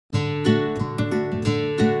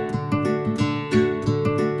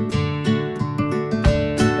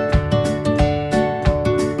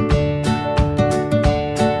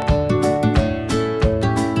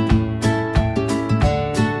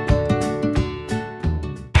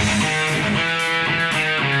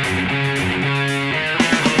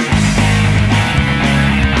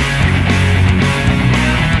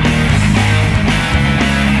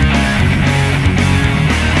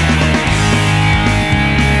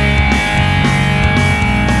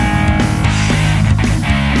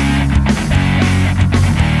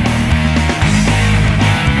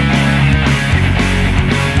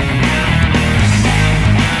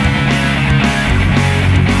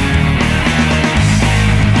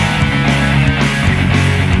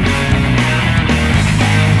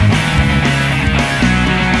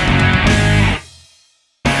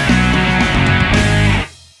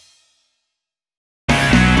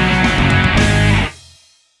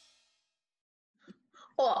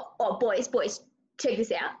Oh, boys, check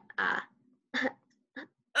this out. And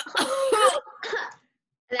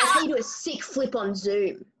that's how you do a sick flip on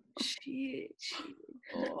Zoom. Shit.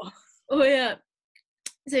 Oh, yeah.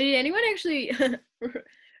 So did anyone actually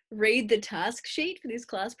read the task sheet for this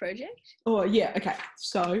class project? Oh, yeah, okay.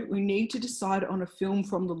 So we need to decide on a film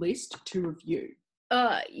from the list to review.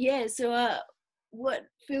 Yeah, so what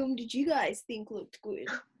film did you guys think looked good?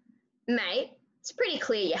 Mate, it's pretty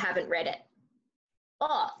clear you haven't read it.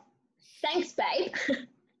 Oh, thanks, babe.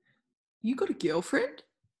 You got a girlfriend?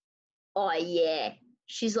 Oh, yeah.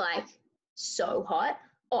 She's, like, so hot.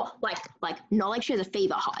 Oh, like, not like she has a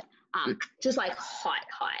fever hot. Just, like, hot.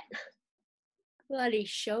 Bloody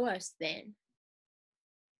show us then.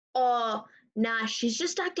 Oh, nah, she's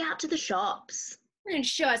just ducked out to the shops. And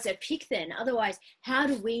show us a pic then. Otherwise, how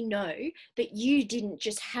do we know that you didn't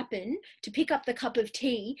just happen to pick up the cup of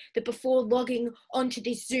tea that before logging onto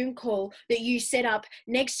this Zoom call that you set up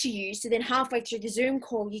next to you, so then halfway through the Zoom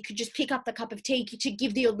call, you could just pick up the cup of tea to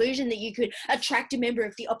give the illusion that you could attract a member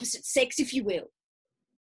of the opposite sex, if you will?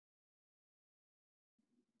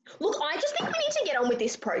 Look, I just think we need to get on with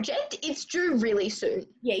this project. It's due really soon.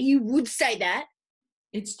 Yeah, you would say that.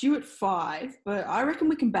 It's due at 5, but I reckon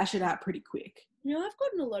we can bash it out pretty quick. You know, I've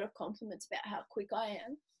gotten a lot of compliments about how quick I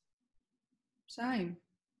am. Same.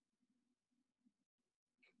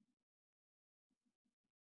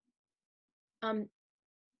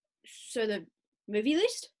 So the movie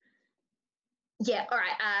list? Yeah, all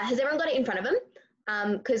right. Has everyone got it in front of them?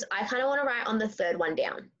 Because I kind of want to write on the third one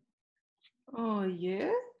down. Oh,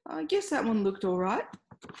 yeah? I guess that one looked all right.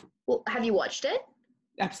 Well, have you watched it?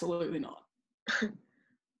 Absolutely not.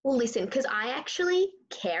 Well, listen, because I actually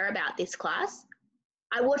care about this class.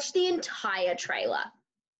 I watched the entire trailer.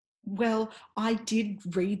 Well, I did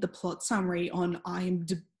read the plot summary on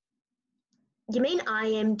IMDb. You mean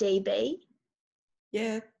IMDb?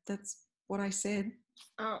 Yeah, that's what I said.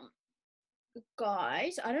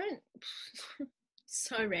 Guys, I don't...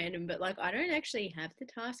 so random, but, like, I don't actually have the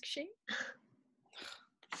task sheet.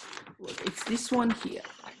 Look, it's this one here.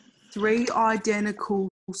 3 identical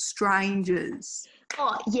strangers.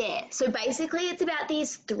 Oh, yeah. So basically it's about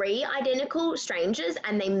these 3 identical strangers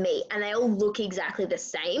and they meet and they all look exactly the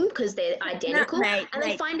same because they're identical.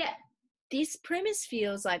 They find out... This premise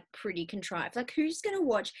feels, like, pretty contrived. Like, who's going to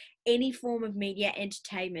watch any form of media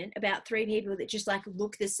entertainment about 3 people that just, like,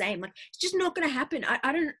 look the same? Like, it's just not going to happen.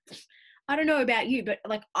 I don't know about you, but,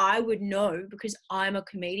 like, I would know because I'm a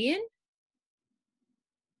comedian.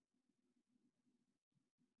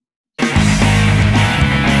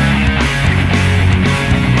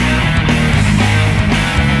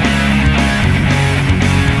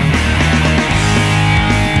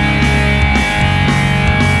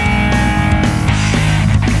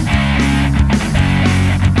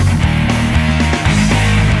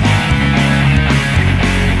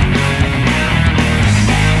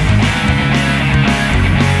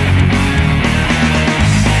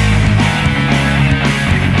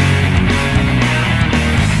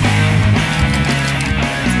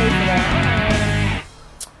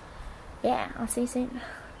 I'll see you soon.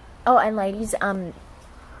 Oh, and ladies,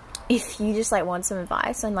 if you just like want some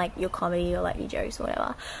advice on like your comedy or like your jokes or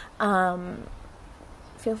whatever,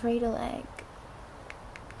 feel free to like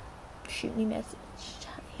shoot me a message,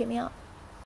 hit me up.